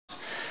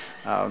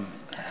Um,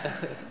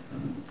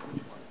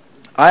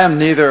 I am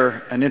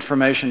neither an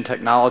information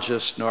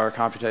technologist nor a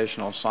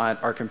computational science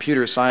or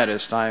computer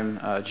scientist. I'm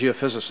a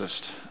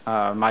geophysicist.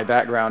 My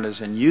background is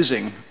in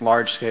using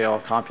large-scale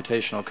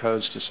computational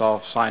codes to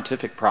solve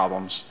scientific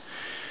problems.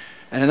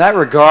 And in that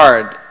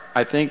regard,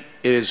 I think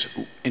it is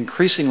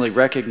increasingly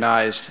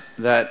recognized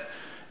that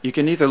you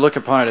can either look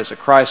upon it as a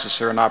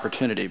crisis or an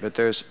opportunity, but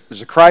there's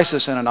a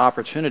crisis and an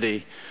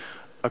opportunity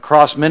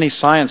across many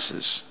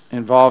sciences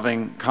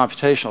involving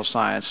computational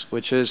science,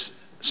 which is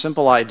a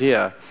simple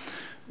idea.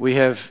 We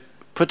have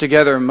put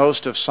together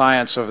most of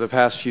science over the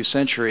past few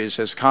centuries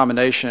as a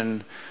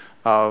combination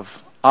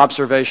of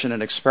observation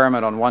and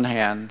experiment on one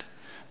hand,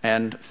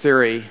 and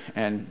theory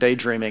and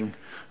daydreaming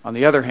on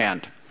the other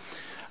hand.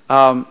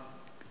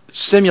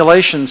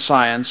 Simulation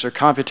science, or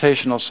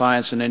computational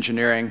science and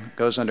engineering,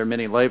 goes under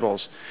many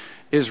labels,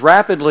 is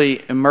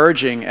rapidly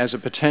emerging as a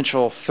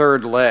potential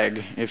third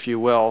leg, if you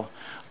will,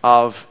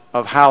 of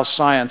how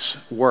science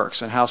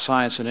works and how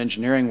science and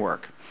engineering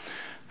work.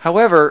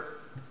 However,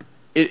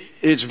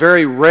 it's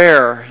very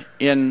rare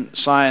in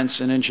science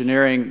and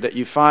engineering that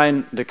you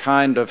find the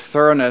kind of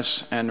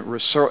thoroughness and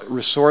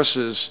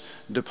resources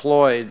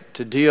deployed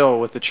to deal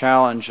with the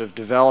challenge of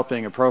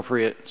developing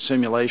appropriate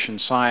simulation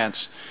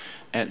science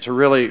and to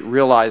really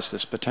realize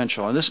this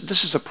potential. And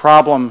this is a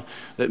problem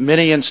that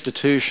many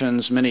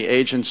institutions, many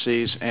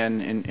agencies,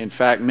 and in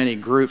fact many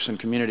groups and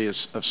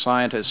communities of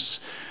scientists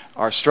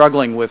are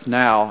struggling with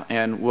now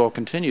and will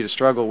continue to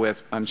struggle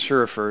with, I'm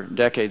sure, for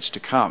decades to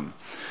come.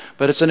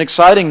 But it's an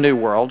exciting new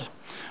world.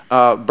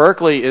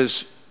 Berkeley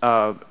is,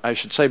 I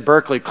should say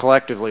Berkeley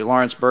collectively,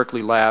 Lawrence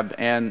Berkeley Lab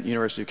and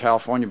University of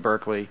California,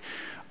 Berkeley,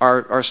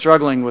 are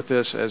struggling with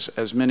this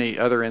as many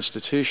other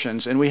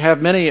institutions. And we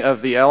have many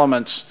of the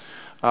elements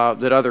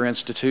that other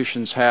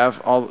institutions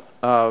have,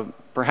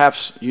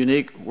 perhaps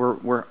unique.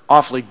 We're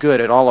awfully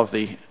good at all of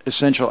the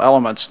essential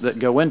elements that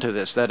go into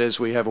this. That is,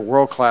 we have a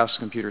world-class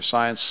computer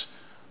science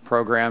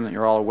program that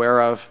you're all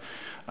aware of,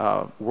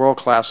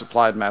 world-class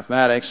applied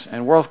mathematics,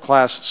 and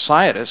world-class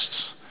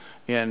scientists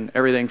in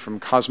everything from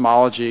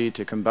cosmology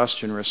to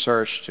combustion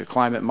research to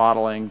climate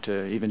modeling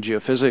to even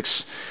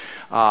geophysics,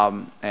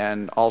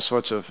 and all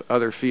sorts of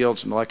other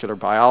fields, molecular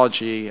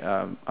biology,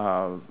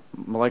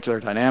 molecular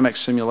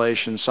dynamics,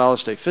 simulation,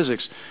 solid-state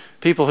physics,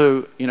 people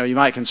who you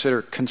might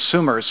consider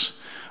consumers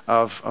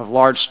of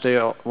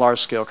large-scale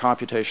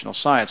computational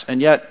science.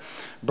 And yet,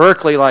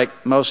 Berkeley,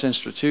 like most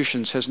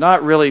institutions, has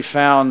not really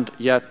found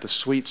yet the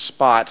sweet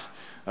spot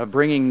of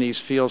bringing these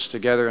fields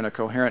together in a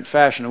coherent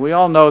fashion. And we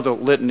all know the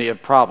litany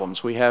of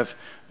problems. We have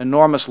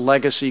enormous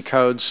legacy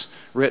codes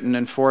written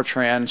in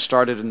Fortran,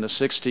 started in the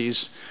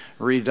 60s,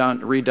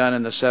 redone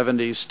in the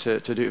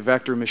 70s to do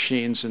vector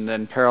machines, and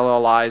then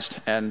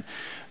parallelized. And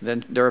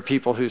then there are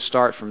people who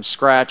start from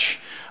scratch,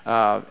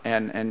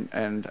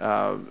 and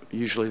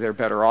usually they're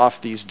better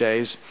off these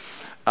days.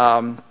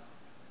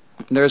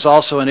 There's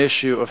also an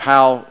issue of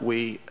how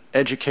we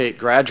educate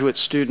graduate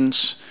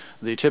students.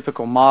 The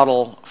typical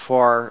model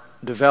for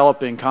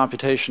developing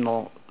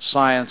computational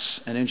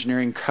science and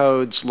engineering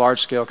codes,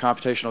 large-scale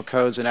computational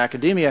codes in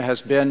academia,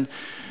 has been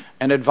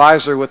an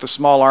advisor with a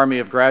small army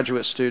of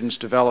graduate students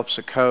develops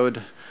a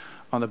code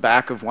on the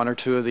back of one or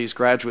two of these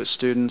graduate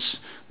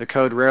students. The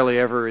code rarely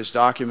ever is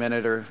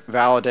documented or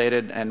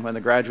validated, and when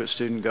the graduate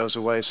student goes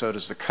away, so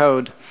does the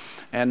code.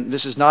 And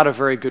this is not a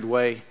very good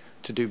way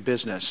to do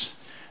business.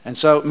 And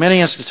so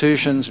many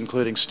institutions,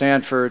 including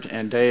Stanford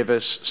and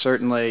Davis,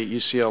 certainly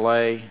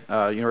UCLA,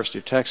 University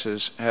of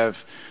Texas,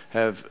 have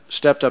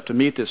stepped up to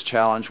meet this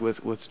challenge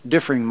with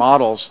differing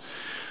models.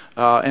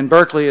 And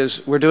Berkeley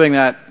we're doing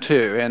that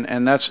too,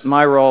 and that's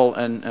my role,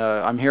 and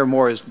I'm here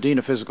more as Dean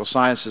of Physical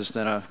Sciences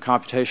than a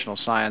computational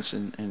science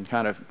in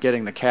kind of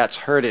getting the cats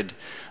herded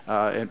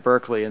at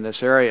Berkeley in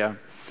this area.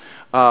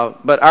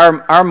 But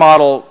our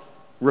model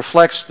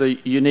reflects the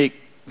unique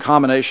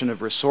combination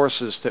of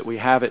resources that we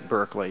have at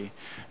Berkeley,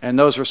 and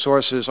those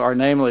resources are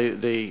namely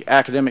the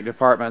academic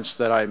departments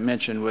that I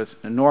mentioned with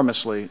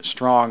enormously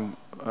strong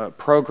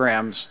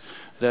programs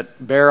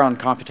that bear on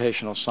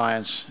computational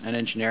science and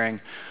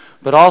engineering,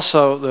 but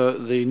also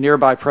the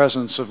nearby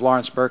presence of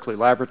Lawrence Berkeley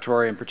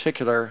Laboratory, in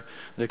particular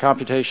the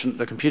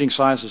computing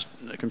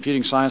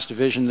science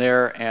division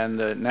there, and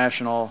the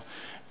National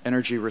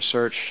Energy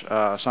Research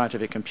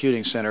Scientific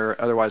Computing Center,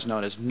 otherwise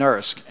known as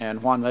NERSC,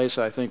 and Juan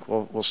Mesa, I think,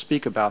 will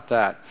speak about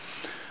that.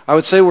 I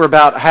would say we're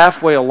about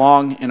halfway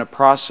along in a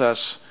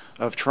process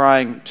of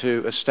trying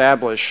to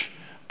establish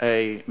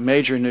a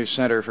major new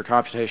center for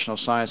computational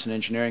science and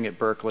engineering at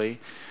Berkeley.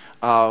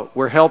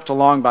 We're helped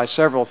along by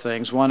several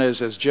things. One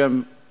is, as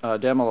Jim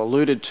Demel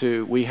alluded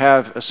to, we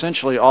have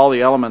essentially all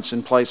the elements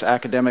in place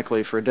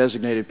academically for a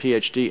designated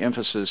PhD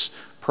emphasis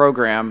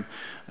program,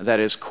 that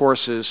is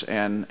courses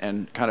and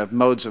kind of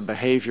modes of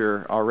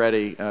behavior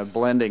already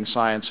blending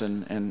science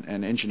and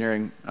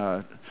engineering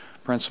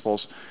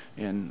principles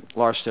in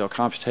large-scale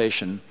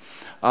computation.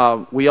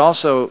 We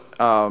also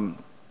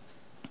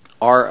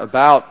are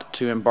about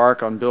to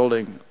embark on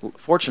building,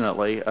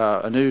 fortunately,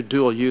 a new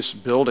dual-use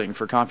building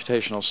for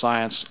computational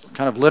science,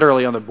 kind of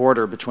literally on the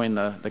border between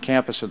the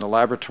campus and the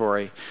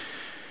laboratory.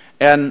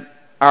 And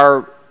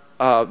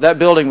that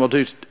building will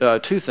do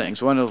two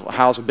things. One will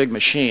house a big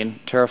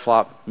machine,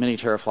 mini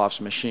teraflops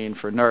machine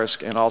for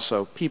NERSC, and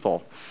also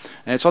people.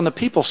 And it's on the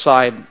people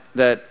side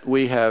that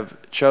we have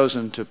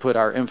chosen to put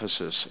our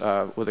emphasis,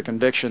 with a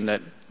conviction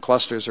that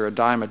clusters are a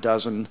dime a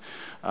dozen,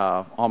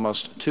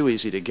 almost too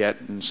easy to get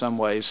in some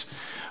ways,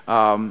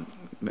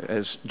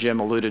 as Jim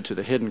alluded to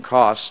the hidden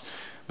costs.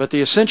 But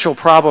the essential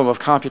problem of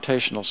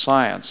computational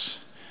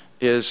science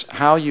is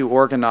how you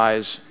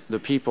organize the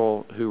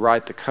people who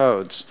write the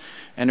codes,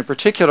 and in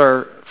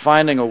particular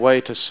finding a way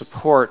to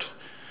support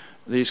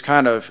these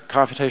kind of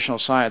computational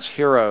science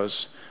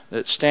heroes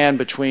that stand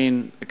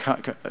between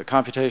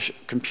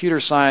computer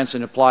science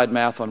and applied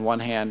math on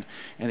one hand,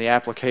 and the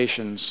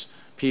applications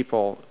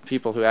people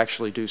who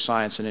actually do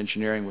science and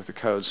engineering with the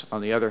codes on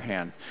the other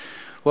hand.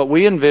 What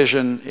we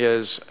envision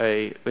is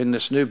in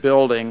this new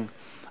building,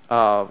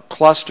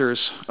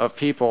 clusters of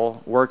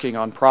people working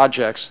on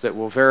projects that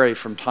will vary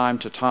from time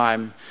to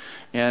time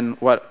in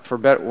what, for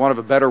want of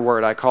a better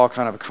word, I call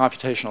kind of a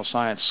computational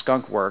science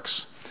skunk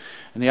works.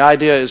 And the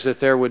idea is that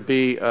there would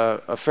be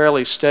a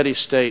fairly steady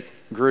state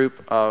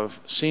group of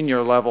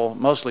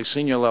mostly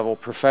senior level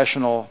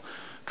professional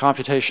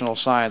computational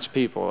science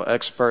people,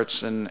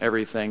 experts in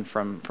everything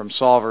from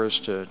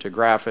solvers to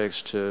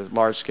graphics to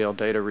large-scale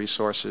data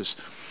resources,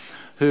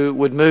 who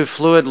would move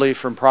fluidly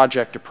from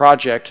project to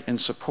project in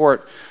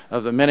support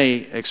of the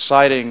many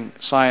exciting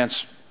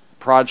science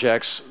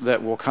projects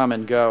that will come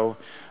and go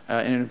in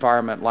an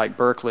environment like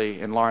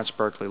Berkeley and Lawrence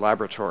Berkeley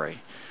Laboratory.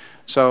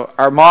 So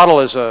our model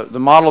is the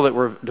model that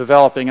we're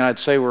developing, and I'd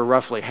say we're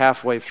roughly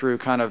halfway through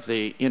kind of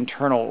the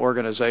internal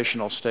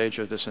organizational stage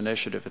of this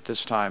initiative at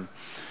this time,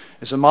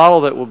 is a model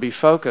that will be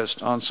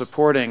focused on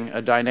supporting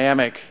a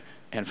dynamic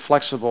and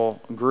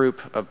flexible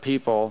group of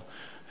people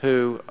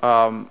who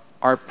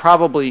are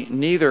probably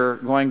neither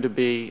going to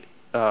be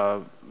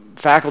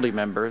faculty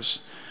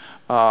members,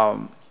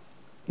 nor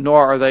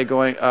are they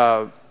going,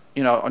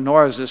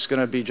 nor is this going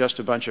to be just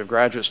a bunch of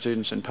graduate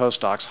students and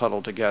postdocs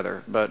huddled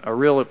together, but a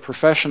real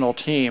professional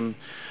team.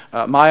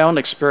 My own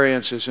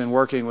experience is in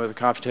working with a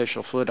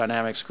computational fluid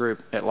dynamics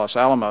group at Los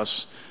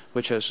Alamos,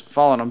 which has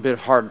fallen on a bit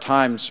of hard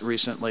times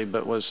recently,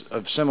 but was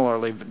a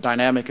similarly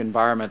dynamic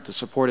environment that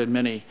supported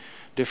many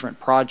different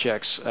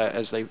projects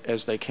as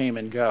they came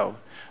and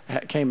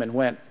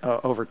went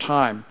over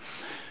time.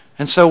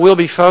 And so we'll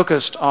be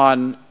focused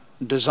on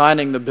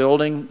designing the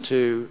building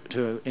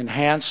to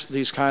enhance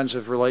these kinds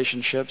of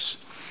relationships.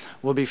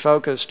 We'll be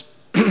focused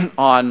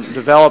on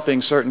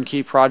developing certain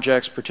key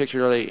projects,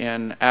 particularly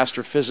in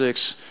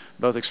astrophysics,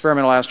 both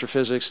experimental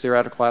astrophysics,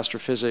 theoretical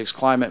astrophysics,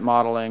 climate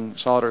modeling,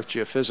 solid earth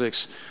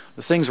geophysics,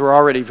 the things we're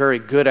already very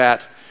good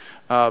at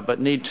but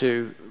need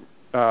to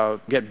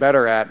get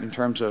better at in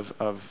terms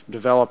of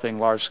developing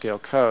large-scale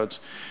codes.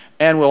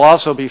 And we'll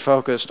also be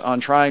focused on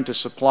trying to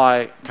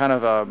supply kind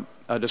of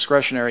a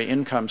discretionary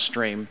income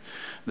stream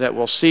that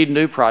will seed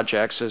new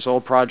projects as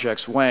old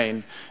projects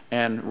wane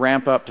and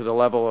ramp up to the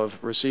level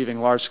of receiving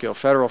large-scale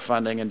federal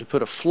funding, and to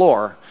put a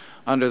floor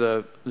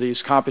under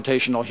these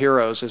computational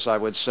heroes, as I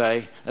would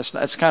say.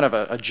 That's kind of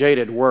a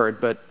jaded word,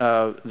 but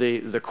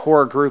the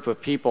core group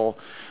of people,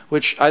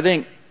 which I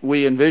think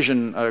we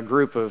envision a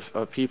group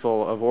of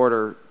people of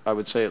order, I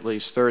would say at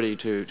least 30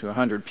 to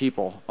 100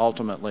 people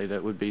ultimately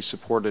that would be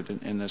supported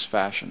in this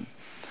fashion.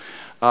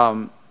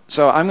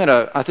 So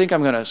I think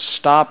I'm going to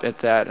stop at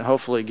that, and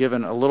hopefully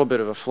given a little bit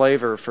of a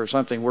flavor for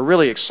something we're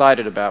really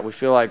excited about. We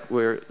feel like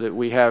that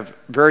we have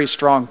very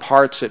strong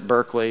parts at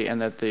Berkeley,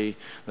 and that the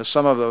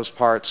sum of those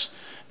parts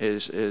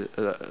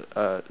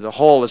the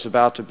whole is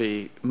about to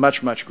be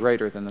much, much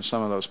greater than the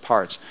sum of those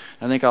parts.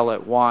 I think I'll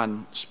let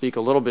Juan speak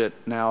a little bit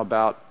now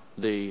about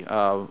the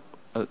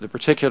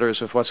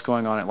particulars of what's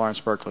going on at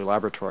Lawrence Berkeley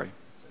Laboratory.